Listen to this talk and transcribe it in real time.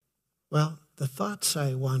Well, the thoughts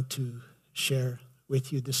I want to share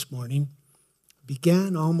with you this morning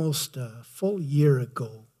began almost a full year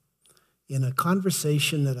ago in a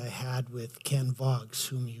conversation that I had with Ken Voggs,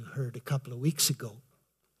 whom you heard a couple of weeks ago.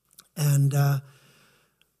 And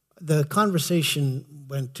the conversation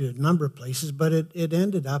went to a number of places, but it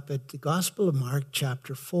ended up at the Gospel of Mark,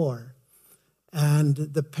 chapter 4, and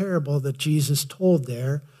the parable that Jesus told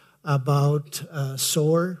there about a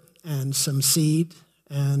sower and some seed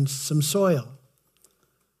and some soil.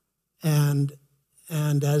 And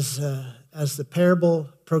as the parable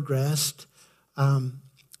progressed,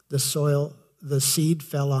 the seed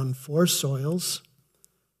fell on 4 soils,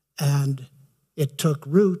 and it took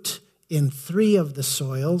root in 3 of the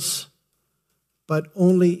soils, but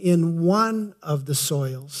only in 1 of the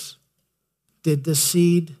soils did the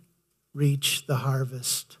seed reach the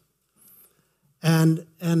harvest. And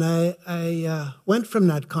I went from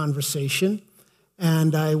that conversation,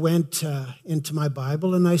 and I went into my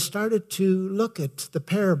Bible, and I started to look at the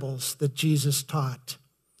parables that Jesus taught.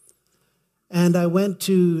 And I went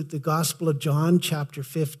to the Gospel of John, chapter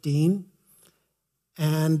 15,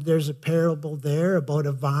 and there's a parable there about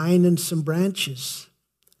a vine and some branches.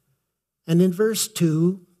 And in verse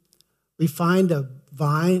 2, we find a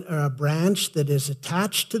vine or a branch that is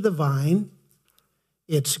attached to the vine.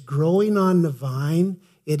 It's growing on the vine.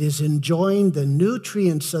 It is enjoying the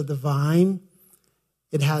nutrients of the vine.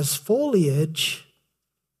 It has foliage,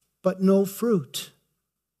 but no fruit.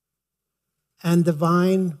 And the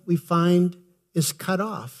vine, we find, is cut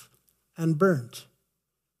off and burnt.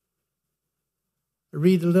 I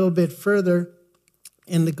read a little bit further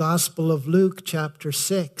in the Gospel of Luke, chapter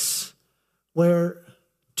 6, where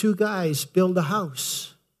 2 guys build a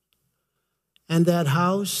house. And that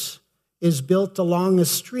house is built along a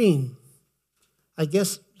stream. I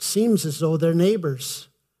guess it seems as though they're neighbors.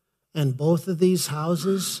 And both of these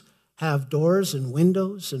houses have doors and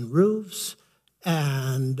windows and roofs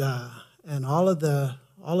and all of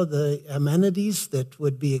the amenities that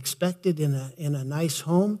would be expected in a nice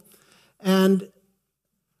home. And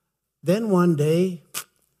then one day,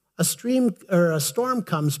 a storm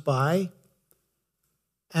comes by,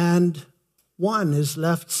 and one is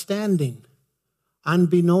left standing.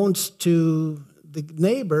 Unbeknownst to the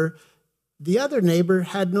neighbor, the other neighbor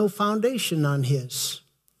had no foundation on his.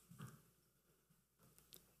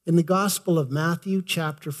 In the Gospel of Matthew,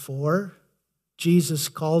 chapter 4, Jesus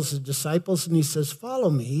calls the disciples and he says, "Follow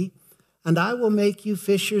me, and I will make you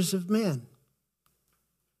fishers of men."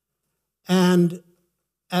 And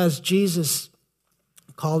as Jesus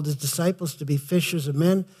called his disciples to be fishers of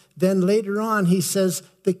men, then later on he says,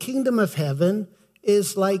 the kingdom of heaven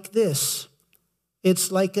is like this.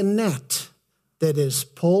 It's like a net that is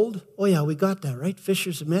pulled. Oh yeah, we got that, right?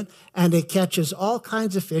 Fishers of men. And it catches all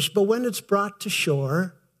kinds of fish. But when it's brought to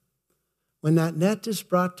shore, when that net is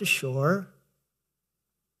brought to shore,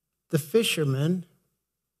 the fisherman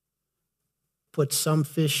puts some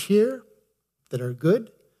fish here that are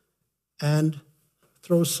good and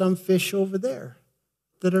throws some fish over there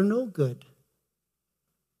that are no good.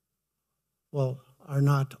 Well, are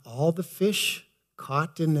not all the fish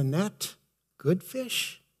caught in the net good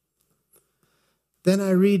fish? Then I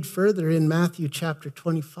read further in Matthew chapter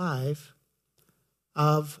 25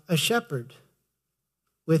 of a shepherd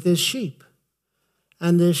with his sheep.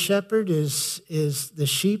 And this shepherd is the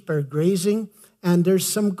sheep are grazing, and there's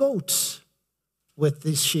some goats with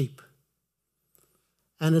these sheep.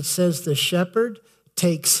 And it says the shepherd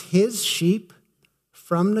takes his sheep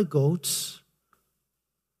from the goats.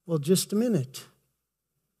 Well, just a minute.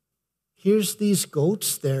 Here's these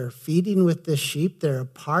goats. They're feeding with the sheep. They're a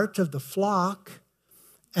part of the flock,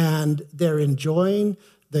 and they're enjoying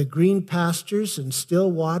the green pastures and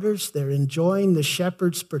still waters. They're enjoying the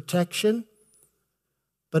shepherd's protection.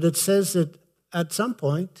 But it says that at some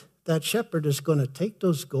point, that shepherd is going to take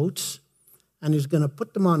those goats and he's going to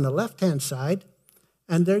put them on the left-hand side,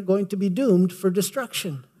 and they're going to be doomed for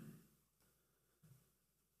destruction.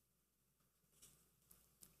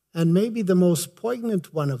 And maybe the most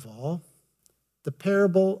poignant one of all, the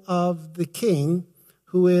parable of the king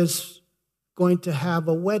who is going to have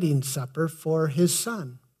a wedding supper for his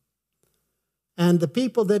son. And the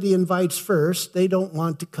people that he invites first, they don't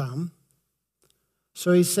want to come.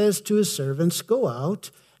 So he says to his servants, go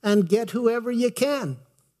out and get whoever you can.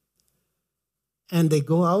 And they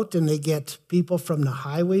go out and they get people from the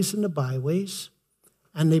highways and the byways,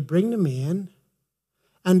 and they bring them in.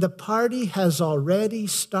 And the party has already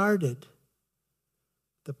started.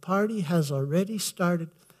 The party has already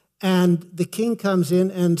started. And the king comes in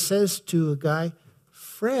and says to a guy,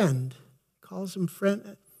 friend, calls him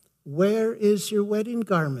friend, where is your wedding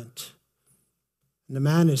garment? And the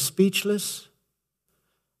man is speechless.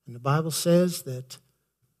 And the Bible says that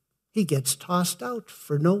he gets tossed out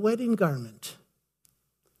for no wedding garment.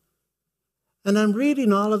 And I'm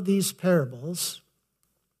reading all of these parables,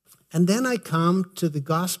 and then I come to the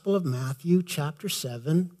Gospel of Matthew, chapter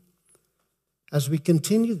 7, as we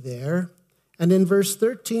continue there. And in verse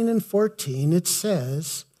 13 and 14, it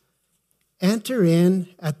says, "Enter in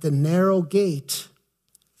at the narrow gate,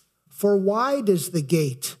 for wide is the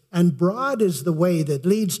gate, and broad is the way that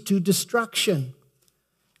leads to destruction.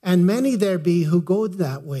 And many there be who go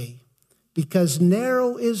that way, because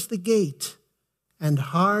narrow is the gate, and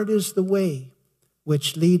hard is the way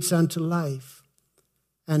which leads unto life,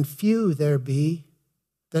 and few there be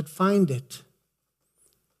that find it."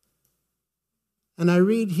 And I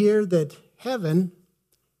read here that heaven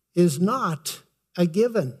is not a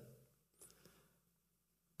given.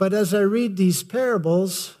 But as I read these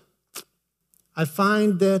parables, I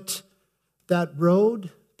find that that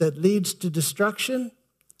road that leads to destruction,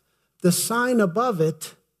 the sign above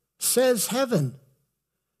it says heaven.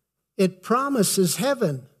 It promises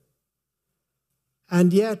heaven.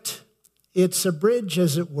 And yet, it's a bridge,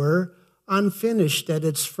 as it were, unfinished at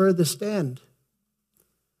its furthest end.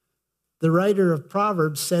 The writer of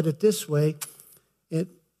Proverbs said it this way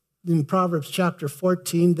in Proverbs chapter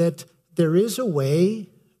 14, that there is a way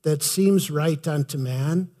that seems right unto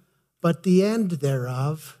man, but the end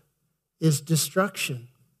thereof is destruction.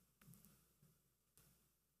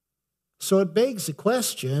 So it begs the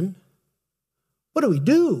question, what do we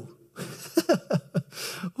do?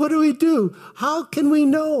 What do we do? How can we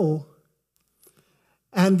know?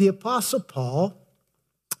 And the Apostle Paul,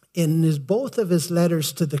 in both of his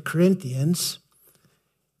letters to the Corinthians,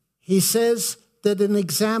 he says that an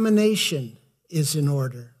examination is in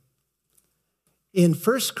order. In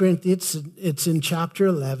 1 Corinthians, it's in chapter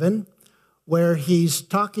 11, where he's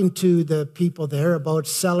talking to the people there about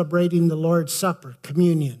celebrating the Lord's Supper,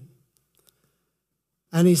 communion.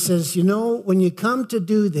 And he says, when you come to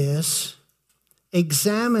do this,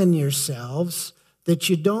 examine yourselves that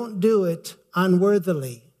you don't do it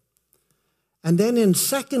unworthily. And then in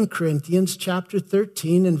 2 Corinthians chapter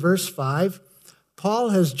 13 and verse 5, Paul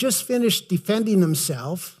has just finished defending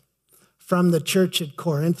himself from the church at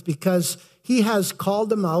Corinth because he has called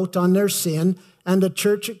them out on their sin, and the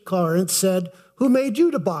church at Corinth said, "Who made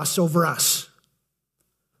you to boss over us?"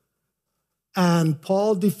 And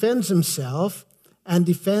Paul defends himself and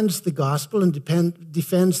defends the gospel and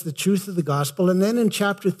defends the truth of the gospel. And then in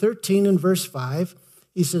chapter 13 and verse 5,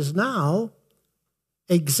 he says, "Now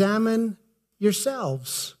examine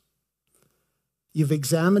yourselves. You've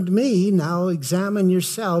examined me, now examine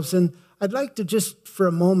yourselves." And I'd like to just for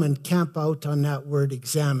a moment camp out on that word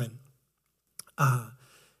examine.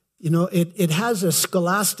 It has a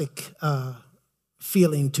scholastic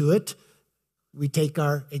feeling to it. We take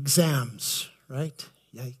our exams, right?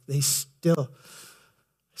 Yeah, they still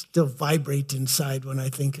vibrate inside when I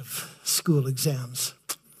think of school exams.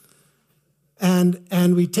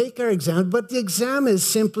 And we take our exam, but the exam is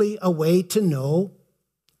simply a way to know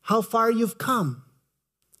how far you've come.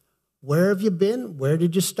 Where have you been? Where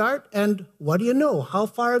did you start? And what do you know? How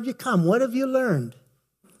far have you come? What have you learned?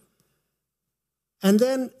 And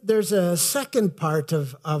then there's a second part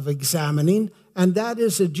of examining, and that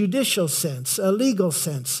is a judicial sense, a legal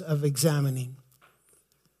sense of examining.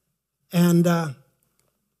 And I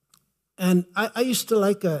used to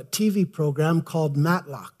like a TV program called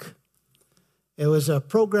Matlock. It was a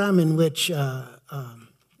program in which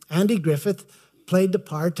Andy Griffith played the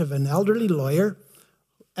part of an elderly lawyer,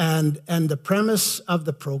 and the premise of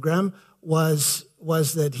the program was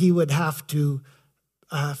that he would have to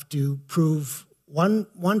prove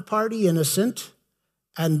one party innocent,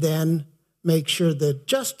 and then make sure that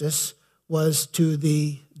justice was to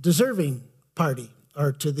the deserving party,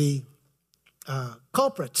 or to the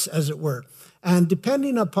culprits, as it were. And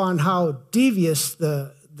depending upon how devious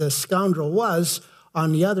the scoundrel was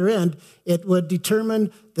on the other end, it would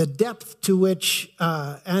determine the depth to which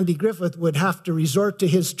Andy Griffith would have to resort to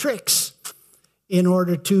his tricks in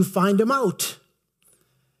order to find him out.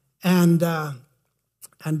 And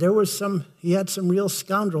there was he had some real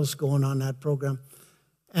scoundrels going on that program.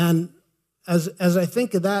 And as I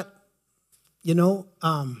think of that, now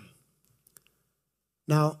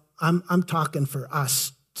I'm talking for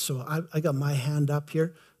us, so I got my hand up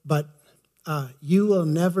here, but you will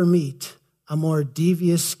never meet a more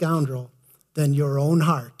devious scoundrel than your own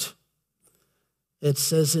heart. It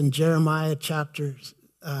says in Jeremiah chapter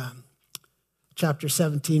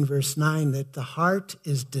 17, verse 9, that the heart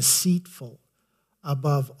is deceitful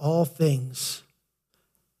above all things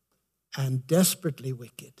and desperately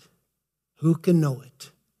wicked. Who can know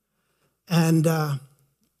it? And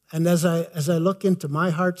as I look into my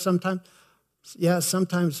heart sometimes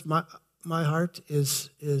my heart is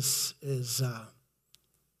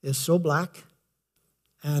so black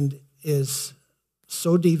and is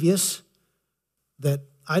so devious that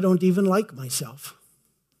I don't even like myself.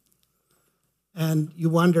 And you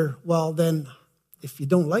wonder, well, then, if you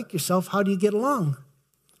don't like yourself, how do you get along?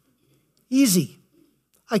 Easy.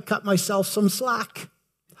 I cut myself some slack.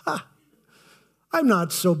 I'm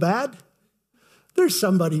not so bad. There's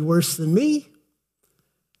somebody worse than me.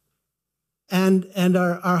 And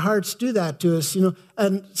our hearts do that to us,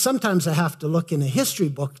 And sometimes I have to look in a history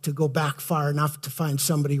book to go back far enough to find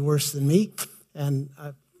somebody worse than me. And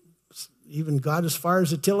I've even got as far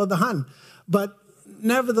as Attila the Hun. But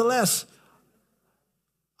nevertheless,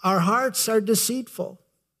 our hearts are deceitful.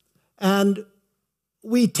 And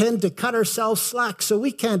we tend to cut ourselves slack, so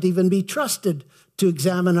we can't even be trusted to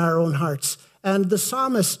examine our own hearts. And the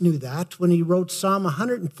psalmist knew that when he wrote Psalm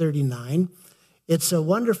 139. It's a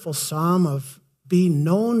wonderful psalm of being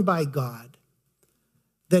known by God,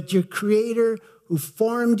 that your Creator who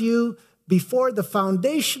formed you before the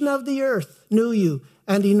foundation of the earth knew you,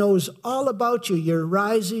 and he knows all about you. You're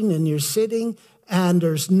rising and you're sitting, and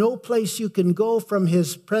there's no place you can go from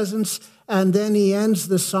his presence. And then he ends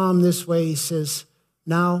the psalm this way. He says,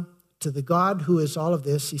 now, to the God who is all of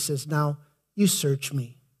this, he says, now, you search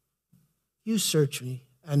me. You search me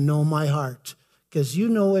and know my heart, because you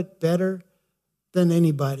know it better than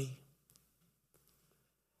anybody.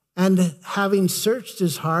 And having searched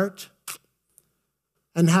his heart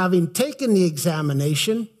and having taken the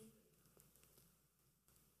examination,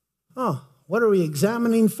 what are we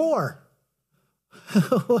examining for?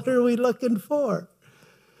 What are we looking for?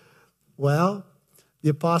 Well, the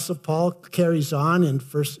Apostle Paul carries on in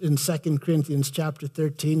 2 Corinthians chapter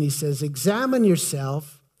 13. He says, examine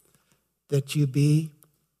yourself that you be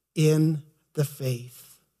in the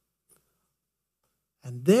faith.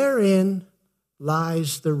 And therein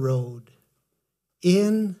lies the road,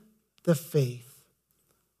 in the faith.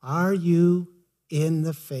 Are you in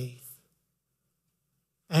the faith?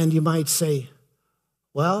 And you might say,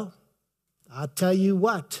 well, I'll tell you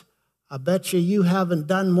what, I bet you haven't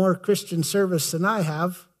done more Christian service than I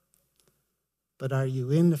have, but are you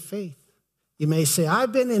in the faith? You may say,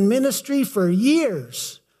 I've been in ministry for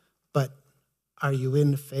years, but are you in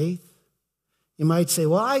the faith? You might say,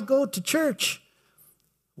 well, I go to church.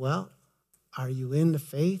 Well, are you in the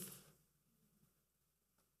faith?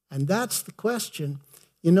 And that's the question.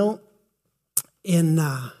 In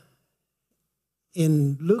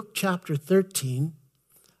Luke chapter 13,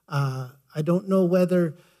 I don't know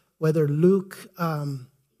whether Luke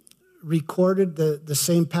recorded the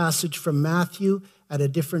same passage from Matthew at a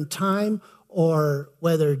different time, or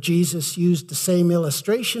whether Jesus used the same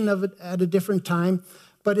illustration of it at a different time.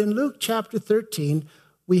 But in Luke chapter 13,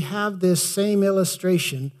 we have this same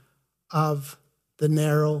illustration of the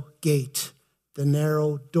narrow gate, the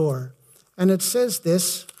narrow door. And it says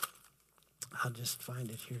this, I'll just find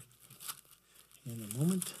it here in a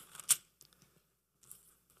moment.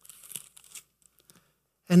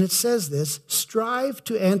 And it says this, strive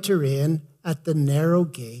to enter in at the narrow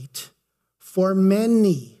gate, for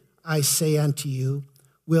many, I say unto you,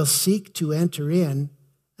 will seek to enter in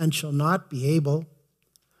and shall not be able.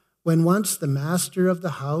 When once the master of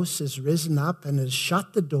the house is risen up and has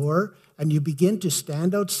shut the door, and you begin to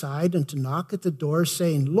stand outside and to knock at the door,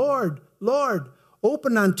 saying, Lord, Lord,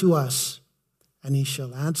 open unto us. And he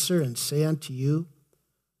shall answer and say unto you,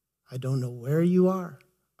 I don't know where you are.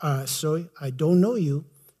 I don't know you,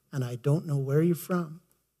 and I don't know where you're from.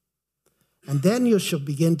 And then you shall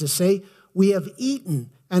begin to say, we have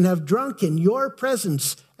eaten and have drunk in your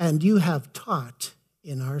presence, and you have taught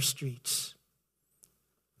in our streets.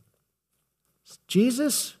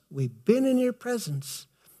 Jesus, we've been in your presence.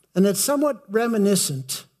 And it's somewhat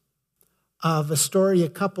reminiscent of a story a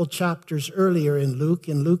couple chapters earlier in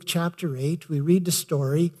Luke chapter 8. We read the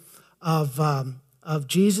story of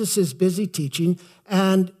Jesus' busy teaching,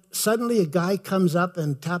 and suddenly a guy comes up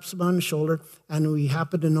and taps him on the shoulder, and we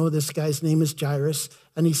happen to know this guy's name is Jairus,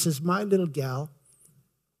 and he says, my little gal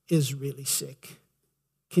is really sick.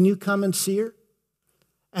 Can you come and see her?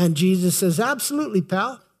 And Jesus says, absolutely,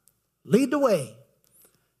 pal. Lead the way.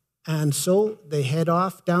 And so they head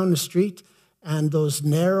off down the street, and those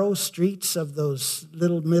narrow streets of those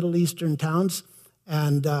little Middle Eastern towns,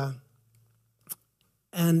 and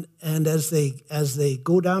as they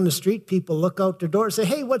go down the street, people look out their door and say,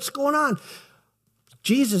 hey, what's going on?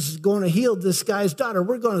 Jesus is going to heal this guy's daughter.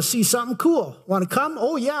 We're going to see something cool. Want to come?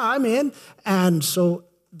 Oh, yeah, I'm in. And so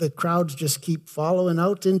the crowds just keep following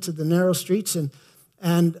out into the narrow streets.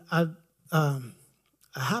 And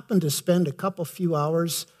I happened to spend a few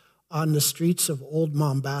hours on the streets of Old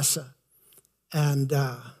Mombasa. And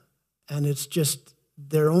it's just,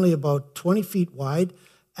 they're only about 20 feet wide,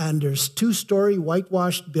 and there's 2-story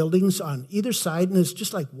whitewashed buildings on either side, and it's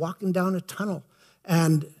just like walking down a tunnel.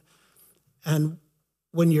 And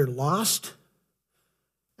when you're lost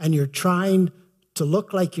and you're trying to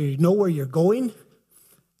look like you know where you're going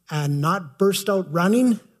and not burst out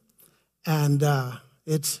running, and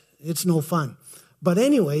it's no fun. But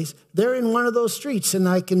anyways, they're in one of those streets, and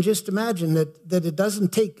I can just imagine that it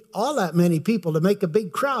doesn't take all that many people to make a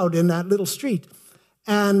big crowd in that little street.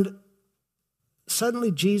 And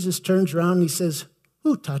suddenly Jesus turns around and he says,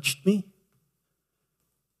 "Who touched me?"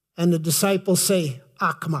 And the disciples say,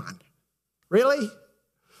 "Come on. Really?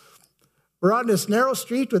 We're on this narrow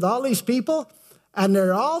street with all these people, and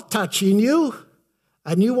they're all touching you,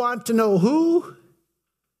 and you want to know who?"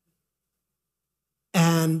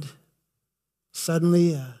 And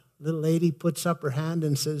suddenly a little lady puts up her hand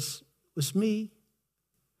and says, "It was me."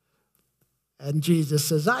 And Jesus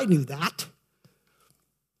says, "I knew that.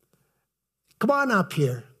 Come on up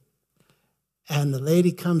here." And the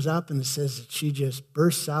lady comes up and says that she just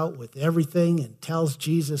bursts out with everything and tells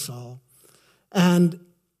Jesus all. And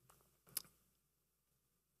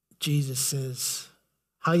Jesus says,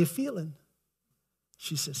 "How you feeling?"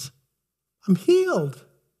 She says, "I'm healed.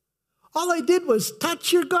 All I did was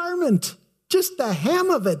touch your garment, just the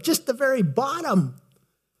hem of it, just the very bottom,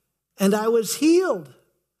 and I was healed."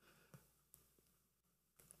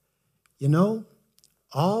 You know,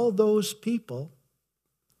 all those people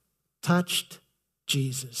touched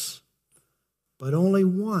Jesus, but only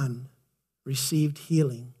one received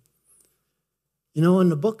healing. You know, in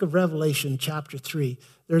the book of Revelation, chapter 3,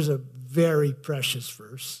 there's a very precious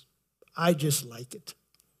verse. I just like it.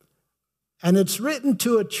 And it's written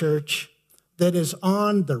to a church that is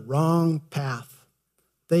on the wrong path.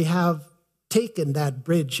 They have taken that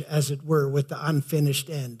bridge, as it were, with the unfinished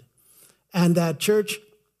end. And that church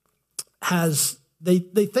they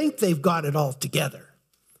think they've got it all together.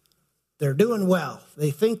 They're doing well.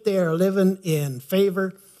 They think they are living in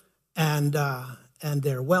favor, and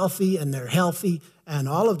they're wealthy and they're healthy and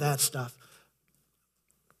all of that stuff.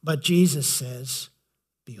 But Jesus says,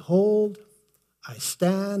 "Behold, I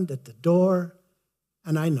stand at the door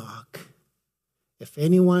and I knock. If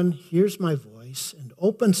anyone hears my voice and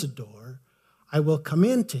opens the door, I will come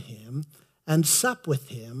in to him and sup with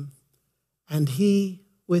him, and he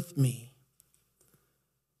with me."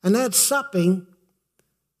 And that supping,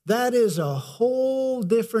 that is a whole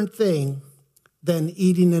different thing than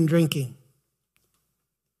eating and drinking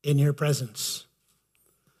in your presence.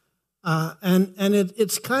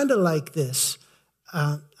 It's kind of like this.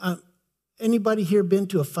 Anybody here been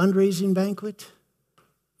to a fundraising banquet?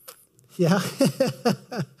 Yeah.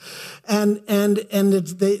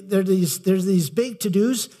 there's these big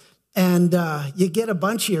to-dos, and you get a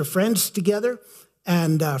bunch of your friends together,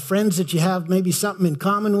 and friends that you have maybe something in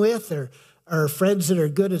common with, or friends that are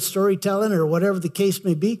good at storytelling, or whatever the case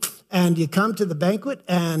may be. And you come to the banquet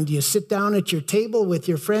and you sit down at your table with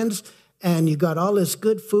your friends, and you got all this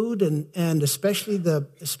good food, and especially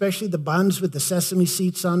the buns with the sesame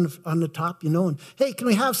seeds on the top, you know. And hey, can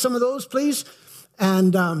we have some of those, please?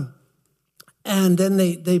 And then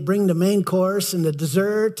they bring the main course and the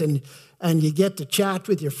dessert, and you get to chat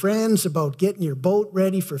with your friends about getting your boat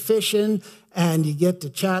ready for fishing, and you get to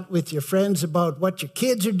chat with your friends about what your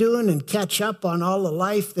kids are doing and catch up on all the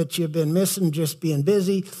life that you've been missing just being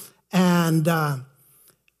busy, and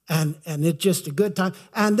it's just a good time.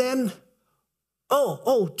 And then,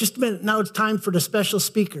 just a minute, now it's time for the special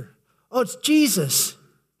speaker. Oh, it's Jesus.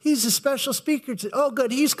 He's a special speaker. Oh,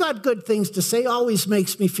 good, he's got good things to say, always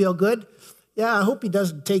makes me feel good. Yeah, I hope he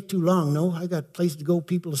doesn't take too long. No, I got a place to go,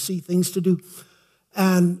 people to see, things to do.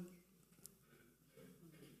 And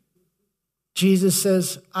Jesus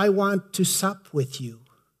says, "I want to sup with you.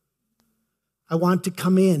 I want to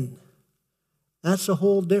come in." That's a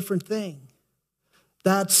whole different thing.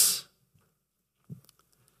 That's,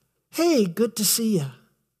 "Hey, good to see you."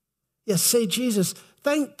 Yes, say, "Jesus,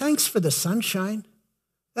 thanks for the sunshine.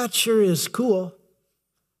 That sure is cool."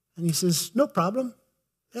 And he says, "No problem.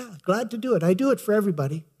 Yeah, glad to do it. I do it for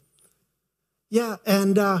everybody." Yeah,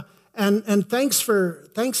 and thanks for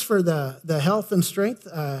the health and strength.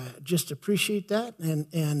 Just appreciate that.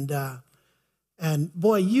 And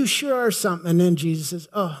boy, you sure are something. And then Jesus says,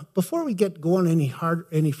 "Oh, before we get going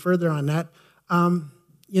any further on that,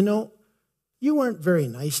 you weren't very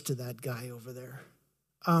nice to that guy over there.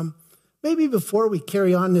 Maybe before we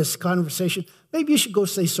carry on this conversation, maybe you should go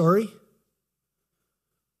say sorry."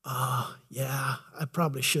 "Oh, yeah, I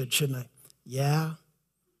probably should, shouldn't I?" "Yeah."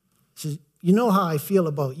 He says, you know how I feel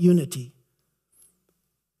about unity.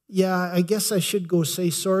 Yeah, I guess I should go say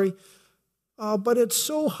sorry. But it's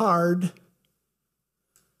so hard.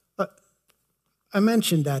 I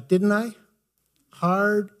mentioned that, didn't I?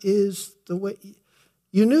 Hard is the way.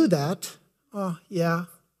 You knew that. Oh, yeah.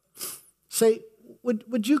 Say,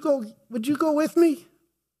 would you go with me?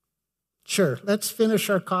 Sure, let's finish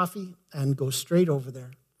our coffee and go straight over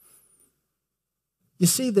there. You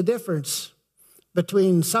see the difference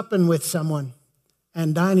between supping with someone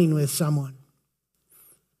and dining with someone.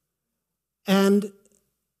 And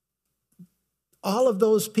all of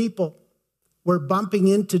those people were bumping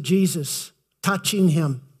into Jesus, touching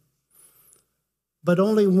him. But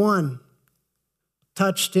only one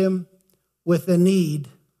touched him with a need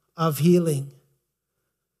of healing.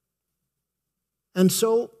 And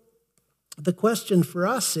so the question for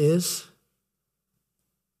us is,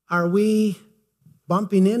 are we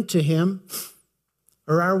bumping into him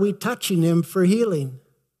or are we touching him for healing?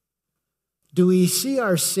 Do we see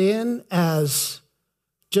our sin as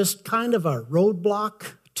just kind of a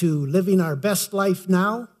roadblock to living our best life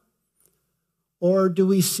now? Or do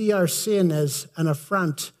we see our sin as an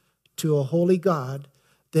affront to a holy God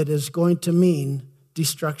that is going to mean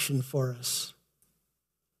destruction for us?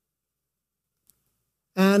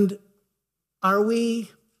 And are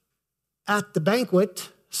we at the banquet,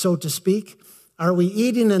 so to speak? Are we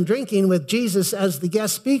eating and drinking with Jesus as the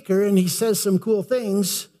guest speaker and he says some cool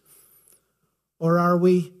things? Or are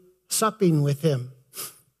we supping with him?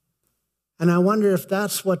 And I wonder if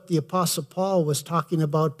that's what the Apostle Paul was talking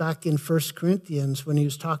about back in 1 Corinthians when he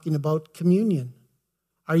was talking about communion.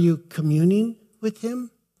 Are you communing with him?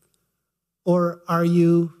 Or are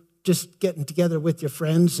you just getting together with your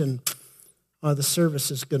friends and the service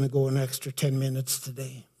is going to go an extra 10 minutes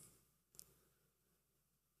today?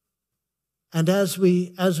 And as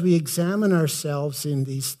we examine ourselves in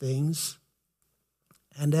these things,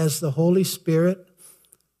 and as the Holy Spirit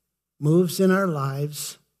moves in our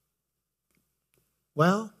lives,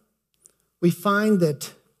 well, we find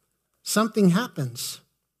that something happens.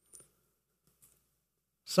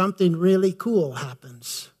 Something really cool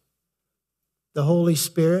happens. The Holy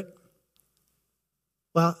Spirit,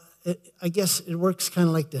 well, I guess it works kind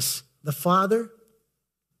of like this. The Father,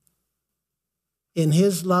 in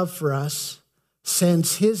his love for us,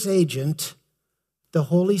 sends his agent, the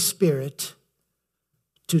Holy Spirit,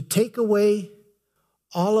 to take away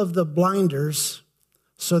all of the blinders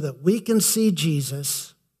so that we can see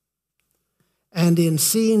Jesus. And in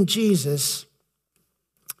seeing Jesus,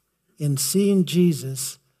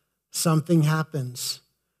 something happens.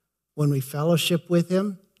 When we fellowship with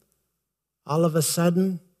him, all of a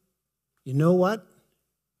sudden, you know what?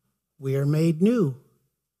 We are made new.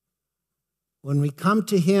 When we come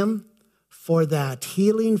to him for that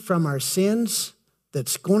healing from our sins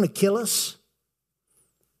that's going to kill us,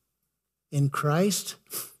 in Christ,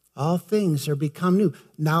 all things are become new.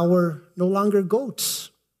 Now we're no longer goats.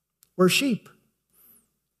 We're sheep.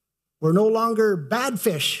 We're no longer bad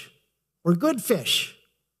fish. We're good fish.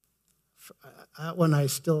 That one I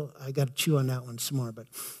got to chew on that one some more.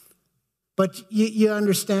 But you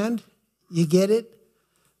understand? You get it?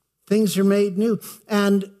 Things are made new.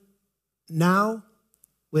 And now,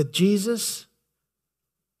 with Jesus,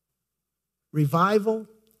 revival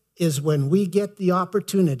is when we get the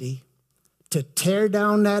opportunity to tear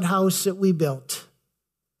down that house that we built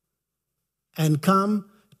and come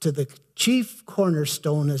to the chief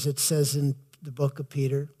cornerstone, as it says in the book of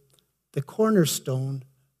Peter, the cornerstone,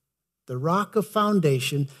 the rock of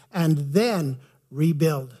foundation, and then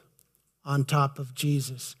rebuild on top of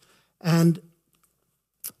Jesus. And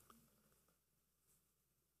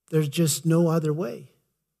there's just no other way.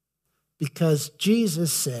 Because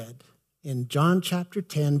Jesus said in John chapter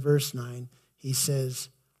 10, verse 9, he says,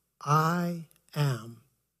 I am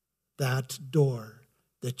that door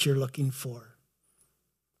that you're looking for.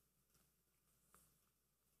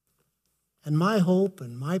 And my hope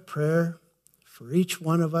and my prayer for each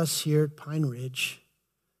one of us here at Pine Ridge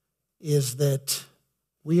is that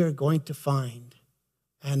we are going to find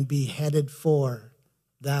and be headed for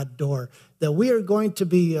that door. That we are going to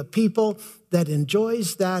be a people that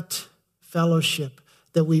enjoys that fellowship,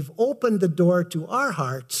 that we've opened the door to our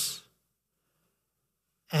hearts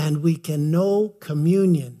and we can know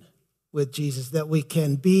communion with Jesus, that we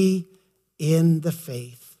can be in the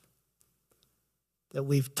faith, that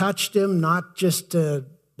we've touched him not just to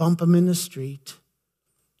bump him in the street,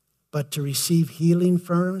 but to receive healing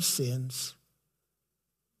from our sins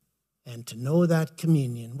and to know that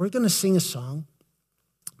communion. We're going to sing a song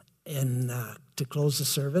to close the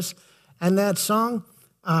service. And that song,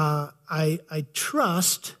 I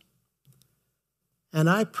trust and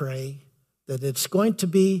I pray that it's going to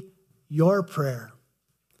be your prayer.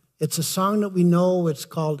 It's a song that we know. It's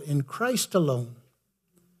called In Christ Alone.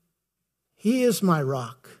 He is my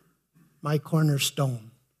rock, my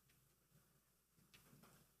cornerstone.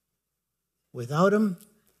 Without him,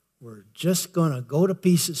 we're just going to go to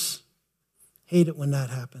pieces. Hate it when that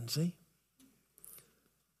happens, eh?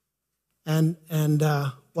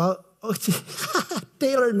 Well,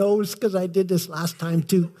 Taylor knows because I did this last time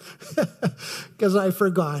too, because I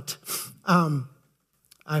forgot.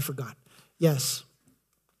 Yes.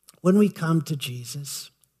 When we come to Jesus,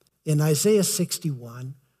 in Isaiah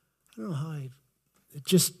 61, I don't know how it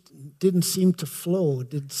just didn't seem to flow, it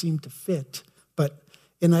didn't seem to fit. But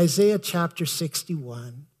in Isaiah chapter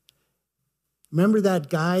 61, remember that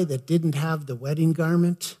guy that didn't have the wedding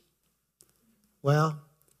garment? Well,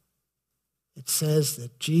 it says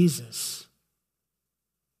that Jesus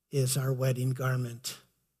is our wedding garment.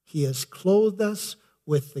 He has clothed us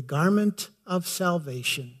with the garment of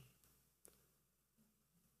salvation.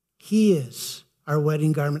 He is our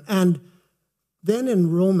wedding garment. And then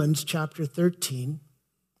in Romans chapter 13,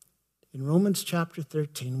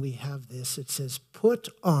 we have this. It says, put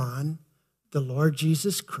on the Lord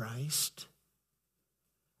Jesus Christ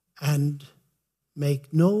and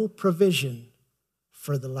make no provision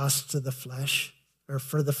for the lusts of the flesh, or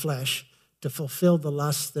for the flesh, to fulfill the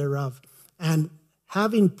lusts thereof. And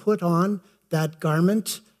having put on that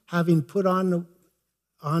garment, having put on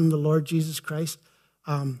the Lord Jesus Christ,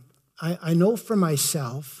 I know for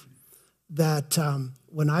myself that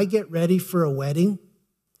when I get ready for a wedding,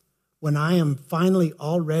 when I am finally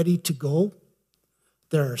all ready to go,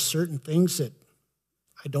 there are certain things that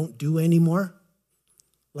I don't do anymore,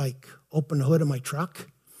 like open the hood of my truck,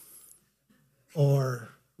 or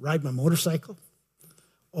ride my motorcycle,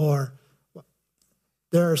 or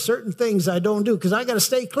there are certain things I don't do because I got to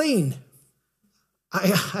stay clean.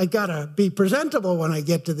 I got to be presentable when I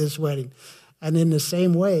get to this wedding. And in the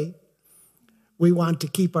same way, we want to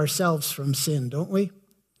keep ourselves from sin, don't we?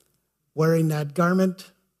 Wearing that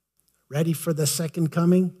garment, ready for the second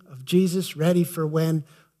coming of Jesus, ready for when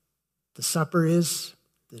the supper is,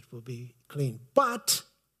 that will be clean. But,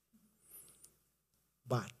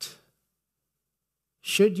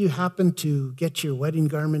 should you happen to get your wedding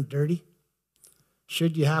garment dirty,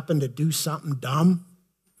 should you happen to do something dumb,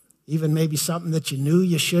 even maybe something that you knew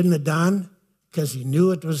you shouldn't have done because you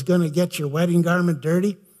knew it was going to get your wedding garment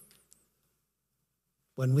dirty,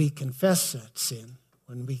 when we confess that sin,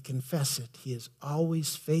 when we confess it, he is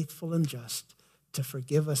always faithful and just to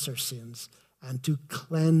forgive us our sins and to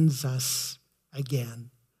cleanse us again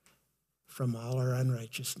from all our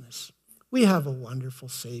unrighteousness. We have a wonderful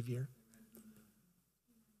Savior.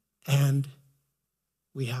 And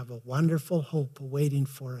we have a wonderful hope awaiting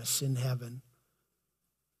for us in heaven.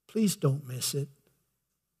 Please don't miss it.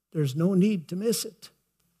 There's no need to miss it.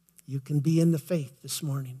 You can be in the faith this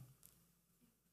morning.